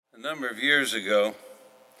number of years ago,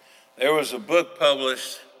 there was a book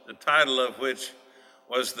published, the title of which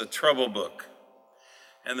was The Trouble Book.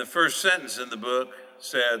 And the first sentence in the book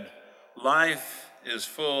said, "Life is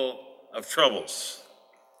full of troubles."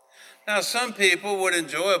 Now, some people would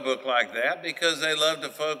enjoy a book like that because they love to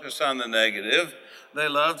focus on the negative. They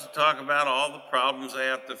love to talk about all the problems they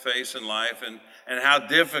have to face in life and how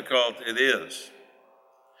difficult it is.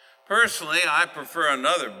 Personally, I prefer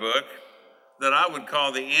another book that I would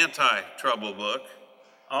call the anti-trouble book,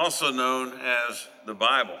 also known as the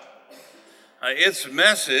Bible. Its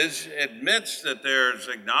message admits that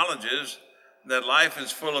acknowledges that life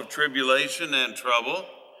is full of tribulation and trouble,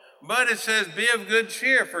 but it says, "Be of good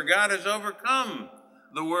cheer, for God has overcome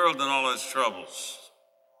the world and all its troubles."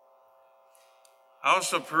 I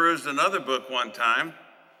also perused another book one time.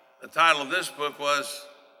 The title of this book was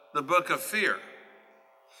The Book of Fear,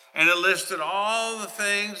 and it listed all the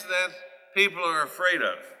things that people are afraid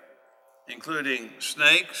of, including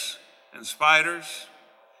snakes and spiders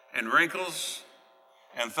and wrinkles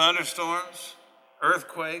and thunderstorms,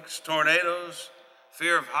 earthquakes, tornadoes,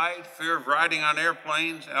 fear of height, fear of riding on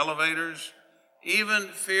airplanes, elevators,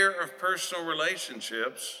 even fear of personal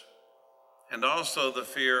relationships, and also the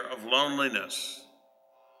fear of loneliness.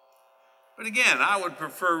 But again, I would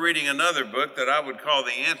prefer reading another book that I would call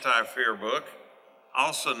the anti-fear book,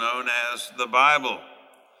 also known as the Bible,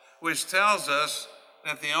 which tells us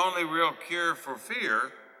that the only real cure for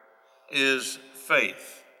fear is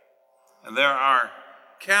faith. And there are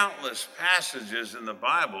countless passages in the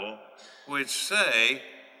Bible which say,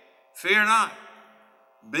 "Fear not,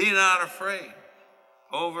 be not afraid,"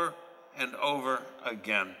 over and over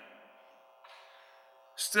again.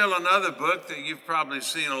 Still another book that you've probably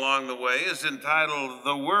seen along the way is entitled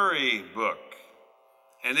The Worry Book,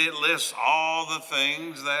 and it lists all the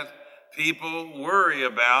things that people worry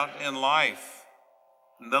about in life.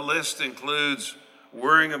 And the list includes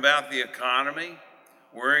worrying about the economy,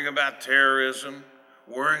 worrying about terrorism,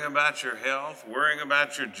 worrying about your health, worrying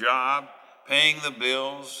about your job, paying the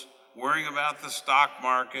bills, worrying about the stock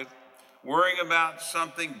market, worrying about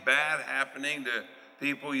something bad happening to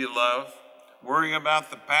people you love, worrying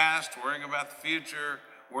about the past, worrying about the future,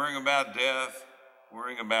 worrying about death,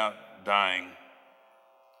 worrying about dying.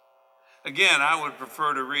 Again, I would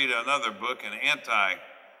prefer to read another book, an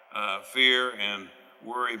anti-fear and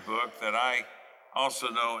worry book that I also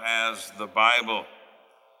know as the Bible.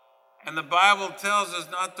 And the Bible tells us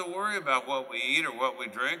not to worry about what we eat or what we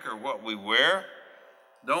drink or what we wear.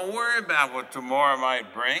 Don't worry about what tomorrow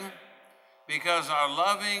might bring, because our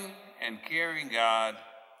loving and caring God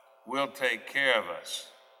will take care of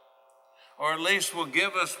us, or at least will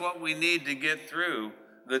give us what we need to get through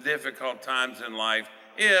the difficult times in life,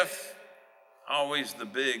 if, always the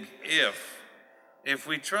big if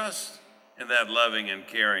we trust in that loving and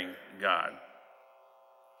caring God.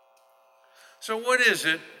 So what is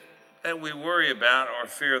it that we worry about or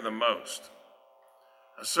fear the most?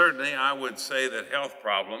 Certainly, I would say that health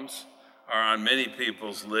problems are on many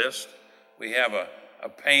people's list. We have a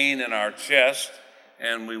pain in our chest,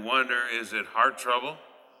 and we wonder, is it heart trouble?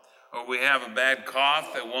 Or we have a bad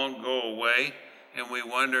cough that won't go away, and we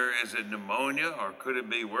wonder, is it pneumonia, or could it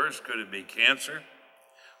be worse? Could it be cancer?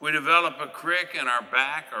 We develop a crick in our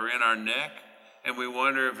back or in our neck, and we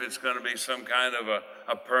wonder if it's going to be some kind of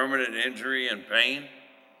a permanent injury and pain.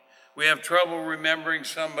 We have trouble remembering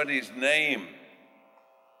somebody's name,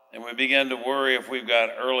 and we begin to worry if we've got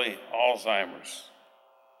early Alzheimer's.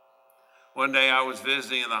 One day I was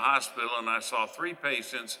visiting in the hospital, and I saw 3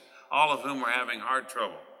 patients, all of whom were having heart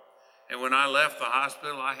trouble. And when I left the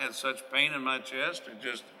hospital, I had such pain in my chest,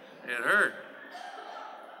 it hurt.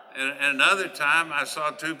 And another time, I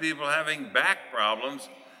saw 2 people having back problems,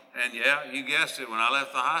 and yeah, you guessed it, when I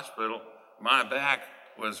left the hospital, my back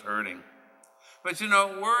was hurting. But you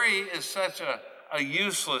know, worry is such a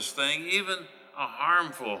useless thing, even a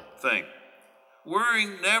harmful thing.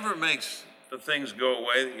 Worrying never makes the things go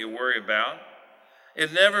away that you worry about.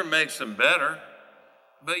 It never makes them better,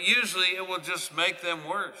 but usually it will just make them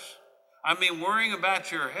worse. I mean, worrying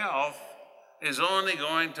about your health is only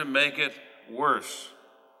going to make it worse.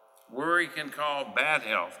 Worry can cause bad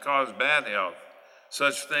health,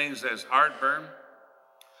 such things as heartburn,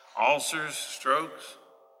 ulcers, strokes,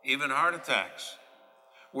 even heart attacks.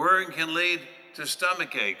 Worrying can lead to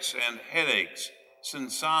stomach aches and headaches,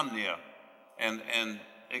 insomnia, and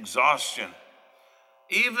exhaustion.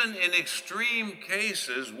 Even in extreme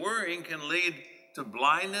cases, worrying can lead to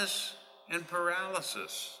blindness and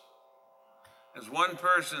paralysis. As one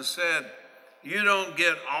person said, you don't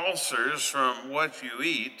get ulcers from what you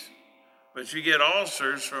eat, but you get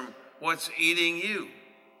ulcers from what's eating you.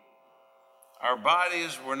 Our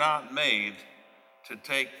bodies were not made to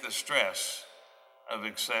take the stress of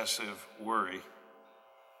excessive worry.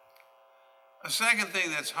 A second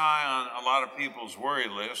thing that's high on a lot of people's worry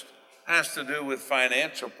list has to do with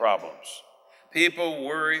financial problems. People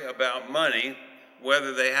worry about money,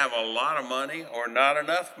 whether they have a lot of money or not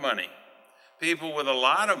enough money. People with a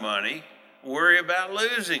lot of money worry about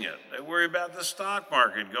losing it. They worry about the stock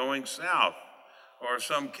market going south or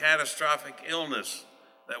some catastrophic illness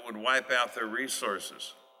that would wipe out their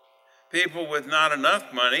resources. People with not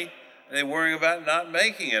enough money, they worry about not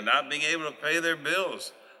making it, not being able to pay their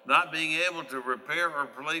bills, not being able to repair or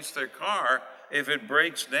replace their car if it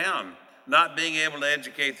breaks down, not being able to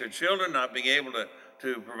educate their children, not being able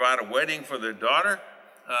to provide a wedding for their daughter,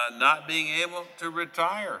 not being able to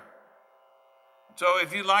retire. So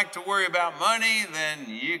if you like to worry about money, then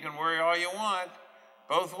you can worry all you want,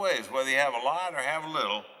 both ways. Whether you have a lot or have a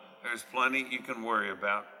little, there's plenty you can worry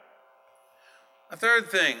about. A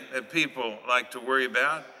third thing that people like to worry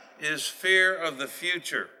about is fear of the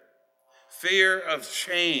future, fear of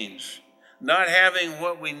change, not having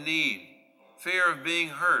what we need, fear of being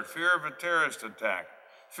hurt, fear of a terrorist attack,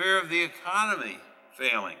 fear of the economy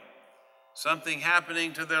failing, something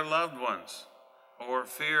happening to their loved ones, or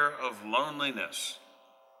fear of loneliness.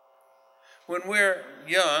 When we're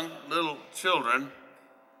young, little children,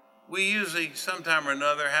 we usually sometime or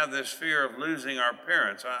another have this fear of losing our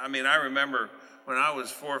parents. I remember when I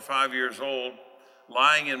was 4 or 5 years old,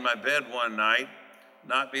 lying in my bed one night,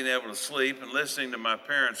 not being able to sleep and listening to my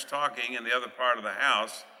parents talking in the other part of the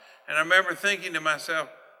house. And I remember thinking to myself,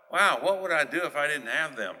 wow, what would I do if I didn't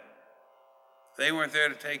have them? If they weren't there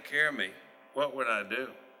to take care of me, what would I do?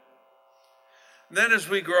 And then as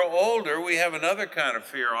we grow older, we have another kind of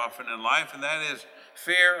fear often in life, and that is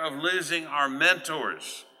fear of losing our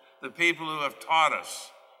mentors, the people who have taught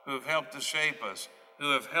us, who have helped to shape us,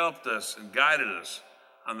 who have helped us and guided us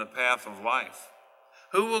on the path of life.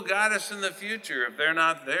 Who will guide us in the future if they're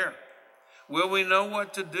not there? Will we know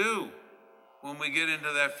what to do when we get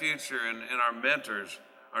into that future and our mentors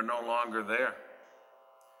are no longer there?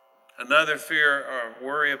 Another fear or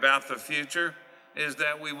worry about the future is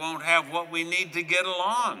that we won't have what we need to get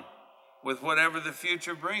along with whatever the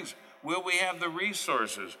future brings. Will we have the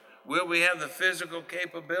resources? Will we have the physical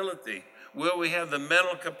capability? Will we have the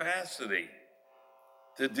mental capacity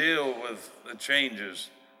to deal with the changes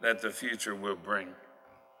that the future will bring?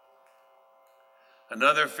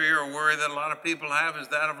 Another fear or worry that a lot of people have is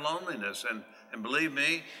that of loneliness. And believe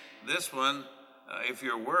me, this one, if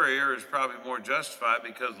you're a worrier, is probably more justified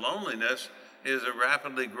because loneliness is a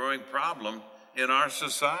rapidly growing problem in our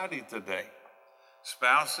society today.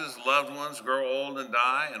 Spouses, loved ones grow old and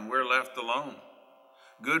die, and we're left alone.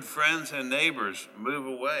 Good friends and neighbors move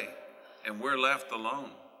away, and we're left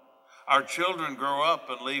alone. Our children grow up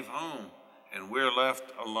and leave home, and we're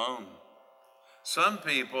left alone. Some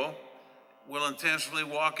people will intentionally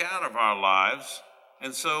walk out of our lives,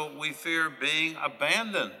 and so we fear being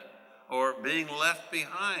abandoned or being left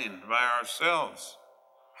behind by ourselves.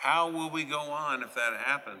 How will we go on if that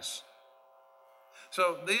happens?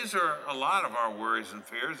 So these are a lot of our worries and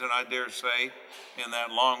fears, and I dare say in that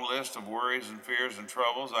long list of worries and fears and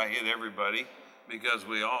troubles, I hit everybody because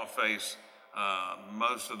we all face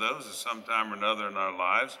most of those at some time or another in our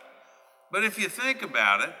lives. But if you think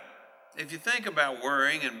about it, if you think about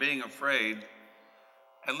worrying and being afraid,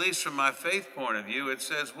 at least from my faith point of view, it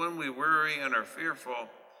says when we worry and are fearful,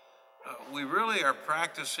 we really are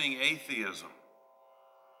practicing atheism.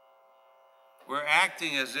 We're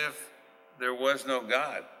acting as if there was no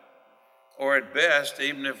God. Or at best,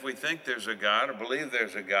 even if we think there's a God or believe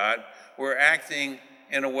there's a God, we're acting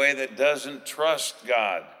in a way that doesn't trust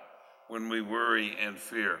God when we worry and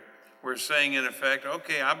fear. We're saying, in effect,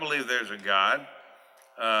 okay, I believe there's a God,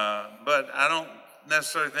 but I don't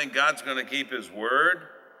necessarily think God's going to keep his word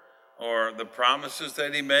or the promises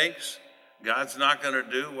that he makes. God's not going to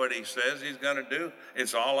do what he says he's going to do.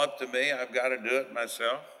 It's all up to me. I've got to do it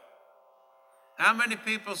myself. How many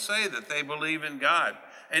people say that they believe in God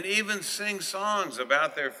and even sing songs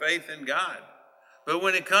about their faith in God? But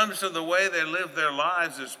when it comes to the way they live their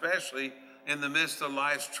lives, especially in the midst of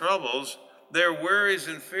life's troubles, their worries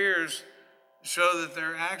and fears show that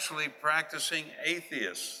they're actually practicing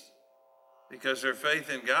atheists because their faith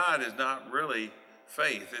in God is not really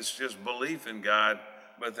faith. It's just belief in God,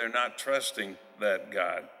 but they're not trusting that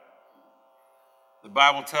God. The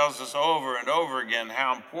Bible tells us over and over again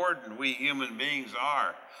how important we human beings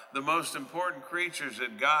are, the most important creatures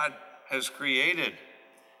that God has created.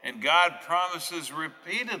 And God promises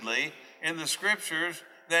repeatedly in the scriptures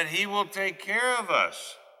that he will take care of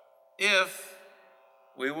us if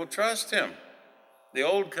we will trust him. the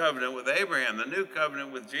old covenant with Abraham, the new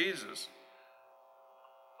covenant with Jesus.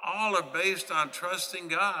 All are based on trusting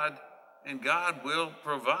God, and God will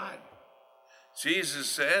provide. Jesus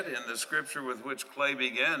said in the scripture with which Clay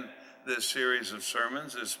began this series of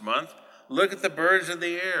sermons this month, look at the birds of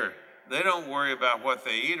the air. They don't worry about what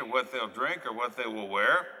they eat or what they'll drink or what they will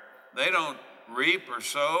wear. They don't reap or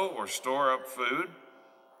sow or store up food,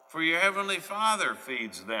 for your heavenly Father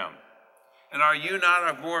feeds them. And are you not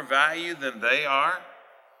of more value than they are?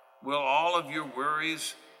 Will all of your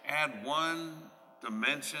worries add one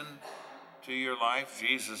dimension to your life?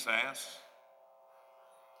 Jesus asks.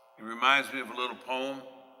 It reminds me of a little poem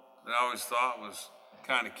that I always thought was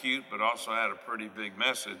kind of cute, but also had a pretty big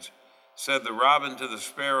message. Said the robin to the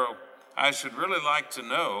sparrow, I should really like to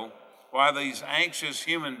know why these anxious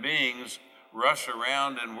human beings rush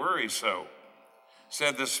around and worry so.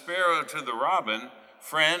 Said the sparrow to the robin,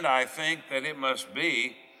 friend, I think that it must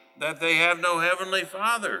be that they have no heavenly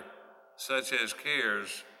Father, such as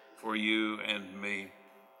cares for you and me.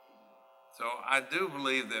 So I do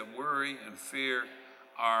believe that worry and fear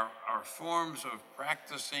are forms of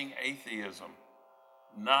practicing atheism,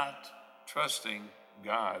 not trusting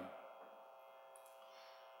God.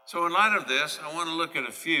 So in light of this, I want to look at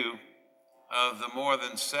a few of the more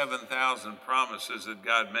than 7,000 promises that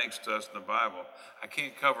God makes to us in the Bible. I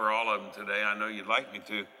can't cover all of them today. I know you'd like me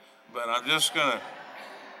to, but I'm just going to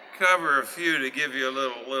cover a few to give you a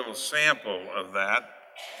little sample of that.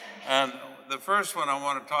 And the first one I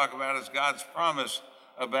want to talk about is God's promise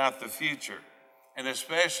about the future, and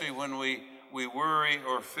especially when we worry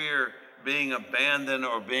or fear being abandoned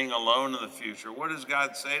or being alone in the future. What does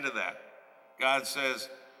God say to that? God says,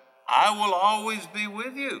 I will always be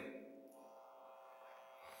with you.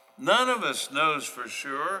 None of us knows for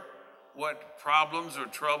sure what problems or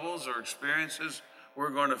troubles or experiences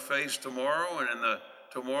we're going to face tomorrow and in the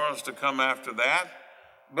tomorrows to come after that.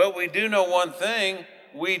 But we do know one thing,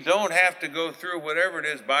 we don't have to go through whatever it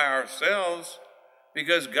is by ourselves,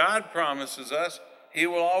 because God promises us He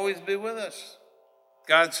will always be with us.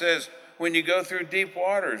 God says, when you go through deep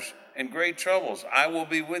waters and great troubles, I will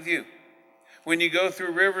be with you. When you go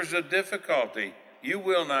through rivers of difficulty, you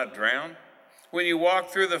will not drown. When you walk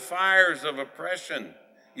through the fires of oppression,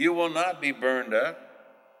 you will not be burned up.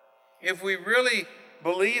 If we really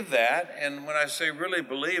believe that, and when I say really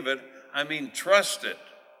believe it, I mean trust it.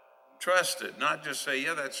 Trust it, not just say,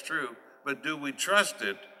 yeah, that's true, but do we trust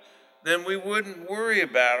it? Then we wouldn't worry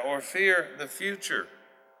about or fear the future,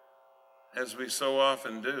 as we so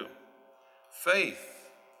often do. Faith,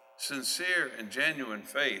 sincere and genuine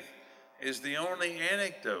faith, is the only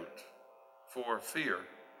antidote for fear.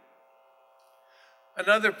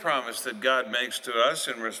 Another promise that God makes to us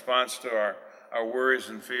in response to our worries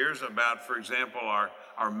and fears about, for example,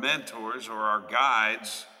 our mentors or our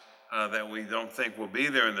guides that we don't think will be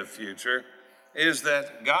there in the future, is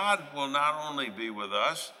that God will not only be with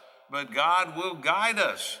us, but God will guide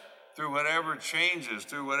us through whatever changes,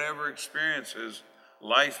 through whatever experiences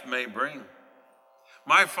life may bring.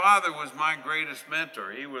 My father was my greatest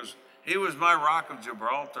mentor. He was my rock of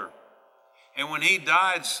Gibraltar. And when he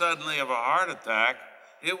died suddenly of a heart attack,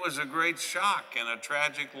 it was a great shock and a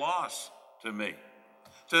tragic loss to me.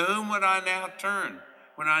 To whom would I now turn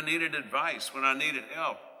when I needed advice, when I needed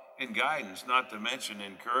help and guidance, not to mention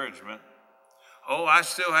encouragement? Oh, I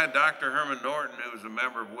still had Dr. Herman Norton, who was a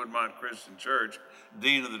member of Woodmont Christian Church,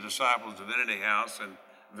 Dean of the Disciples Divinity House, and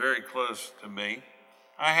very close to me.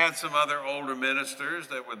 I had some other older ministers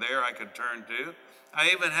that were there I could turn to. I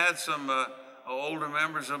even had some older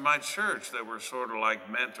members of my church that were sort of like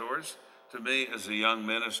mentors to me as a young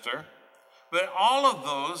minister. But all of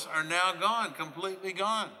those are now gone, completely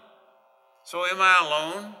gone. So am I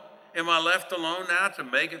alone? Am I left alone now to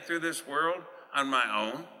make it through this world on my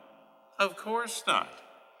own? Of course not.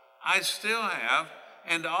 I still have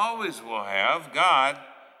and always will have God,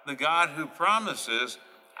 the God who promises,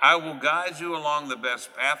 I will guide you along the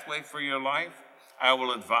best pathway for your life. I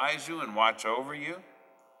will advise you and watch over you.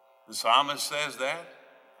 The psalmist says that.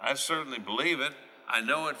 I certainly believe it. I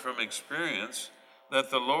know it from experience that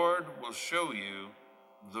the Lord will show you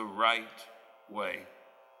the right way.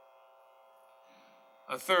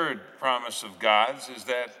 A third promise of God's is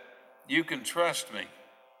that you can trust me.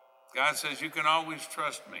 God says you can always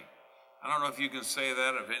trust me. I don't know if you can say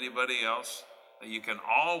that of anybody else, that you can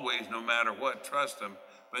always, no matter what, trust him,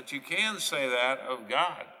 but you can say that of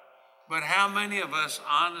God. But how many of us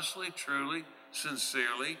honestly, truly,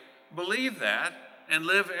 sincerely believe that and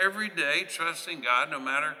live every day trusting God no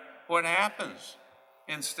matter what happens?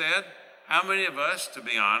 Instead, how many of us, to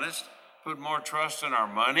be honest, put more trust in our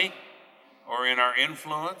money or in our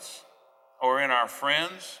influence or in our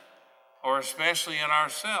friends or especially in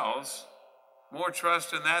ourselves, more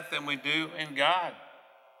trust in that than we do in God.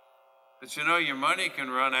 But you know, your money can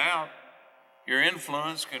run out, your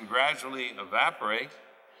influence can gradually evaporate,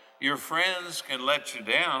 your friends can let you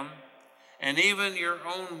down, and even your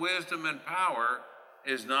own wisdom and power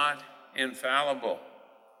is not infallible.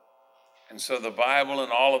 And so the Bible, in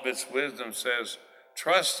all of its wisdom, says,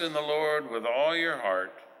 trust in the Lord with all your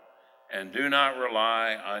heart and do not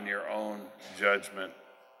rely on your own judgment.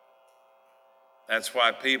 That's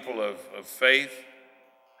why people of faith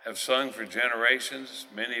have sung for generations.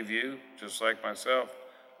 Many of you, just like myself,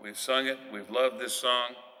 we've sung it. We've loved this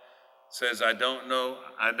song. It says, I don't know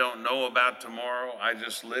about tomorrow. I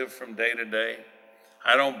just live from day to day.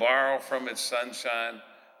 I don't borrow from its sunshine,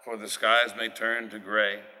 for the skies may turn to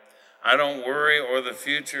gray. I don't worry o'er the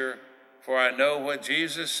future, for I know what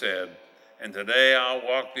Jesus said, and today I'll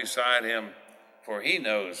walk beside him, for he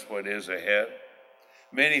knows what is ahead.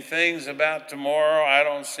 Many things about tomorrow I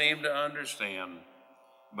don't seem to understand,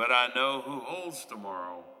 but I know who holds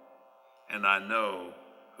tomorrow, and I know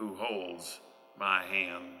who holds my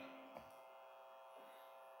hand.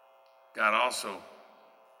 God also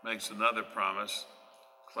makes another promise.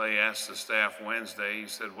 Clay asked the staff Wednesday, he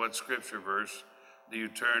said, what scripture verse do you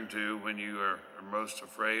turn to when you are most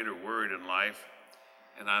afraid or worried in life?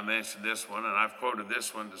 And I mentioned this one, and I've quoted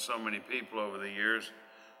this one to so many people over the years.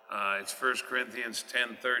 It's 1 Corinthians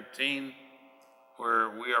 10:13, where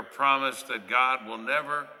we are promised that God will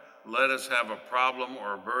never let us have a problem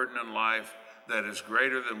or a burden in life that is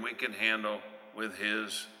greater than we can handle with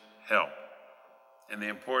his help. And the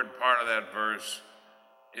important part of that verse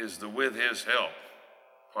is the with his help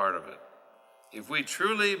part of it. If we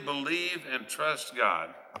truly believe and trust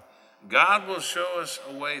God, God will show us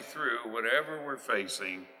a way through whatever we're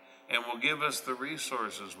facing and will give us the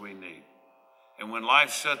resources we need. And when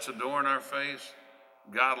life shuts a door in our face,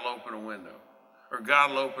 God will open a window, or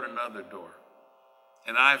God will open another door.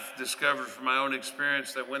 And I've discovered from my own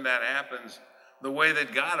experience that when that happens, the way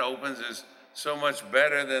that God opens is so much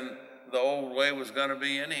better than the old way was going to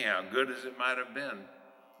be anyhow, good as it might have been.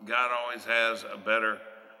 God always has a better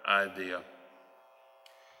idea.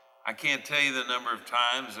 I can't tell you the number of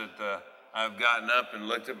times that I've gotten up and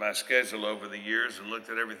looked at my schedule over the years and looked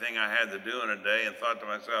at everything I had to do in a day and thought to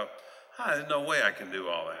myself, there's no way I can do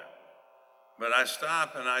all that. But I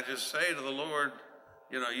stop and I just say to the Lord,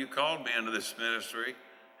 you called me into this ministry,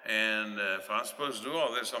 and if I'm supposed to do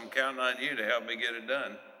all this, I'm counting on you to help me get it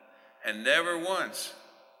done. And never once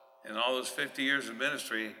in all those 50 years of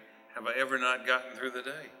ministry have I ever not gotten through the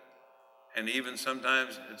day. And even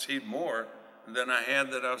sometimes achieved more than I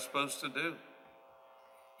had that I was supposed to do.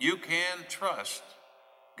 You can trust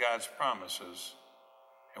God's promises.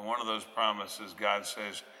 And one of those promises, God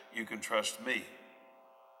says, you can trust me.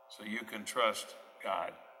 So you can trust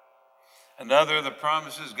God. Another of the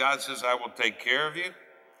promises, God says, I will take care of you.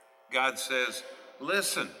 God says,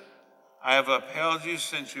 listen, I have upheld you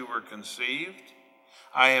since you were conceived.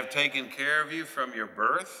 I have taken care of you from your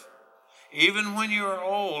birth. Even when you are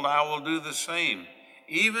old, I will do the same.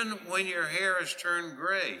 Even when your hair has turned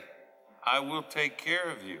gray, I will take care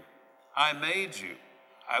of you. I made you.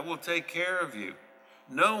 I will take care of you.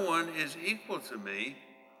 No one is equal to me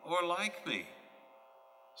or like me,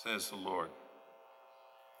 says the Lord.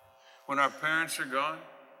 When our parents are gone,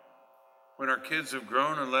 when our kids have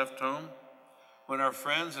grown and left home, when our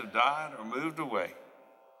friends have died or moved away,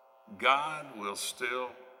 God will still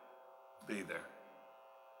be there.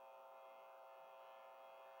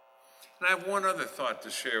 And I have one other thought to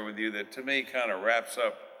share with you that to me kind of wraps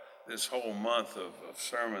up this whole month of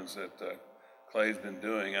sermons that Clay's been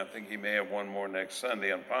doing. I think he may have one more next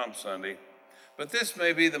Sunday on Palm Sunday. But this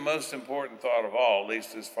may be the most important thought of all, at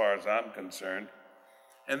least as far as I'm concerned.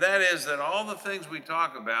 And that is that all the things we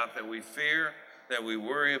talk about that we fear, that we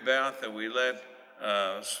worry about, that we let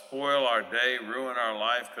spoil our day, ruin our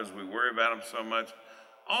life because we worry about them so much,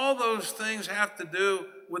 all those things have to do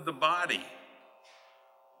with the body,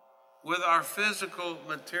 with our physical,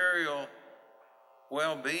 material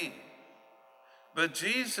well-being. But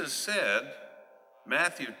Jesus said,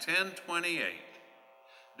 Matthew 10:28,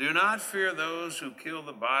 do not fear those who kill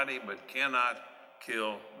the body but cannot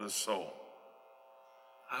kill the soul.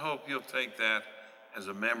 I hope you'll take that as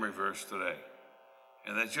a memory verse today,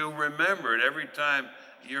 and that you'll remember it every time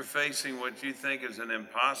you're facing what you think is an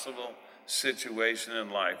impossible situation in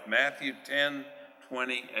life. Matthew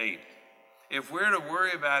 10:28. If we're to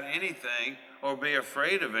worry about anything or be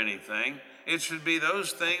afraid of anything, it should be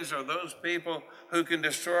those things or those people who can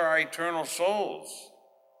destroy our eternal souls.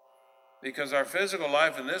 Because our physical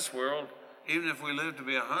life in this world, even if we live to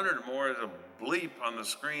be 100 or more, is a bleep on the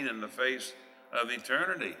screen in the face of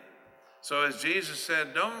eternity. So as Jesus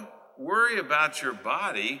said, don't worry about your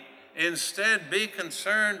body. Instead, be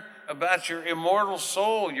concerned about your immortal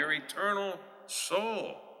soul, your eternal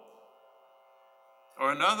soul.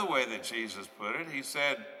 Or another way that Jesus put it, he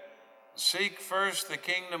said, seek first the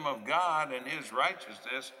kingdom of God and his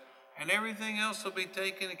righteousness, and everything else will be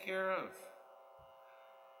taken care of.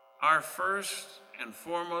 Our first and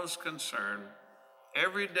foremost concern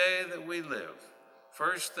every day that we live,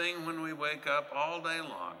 first thing when we wake up all day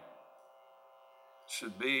long,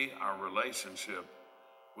 should be our relationship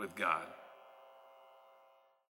with God.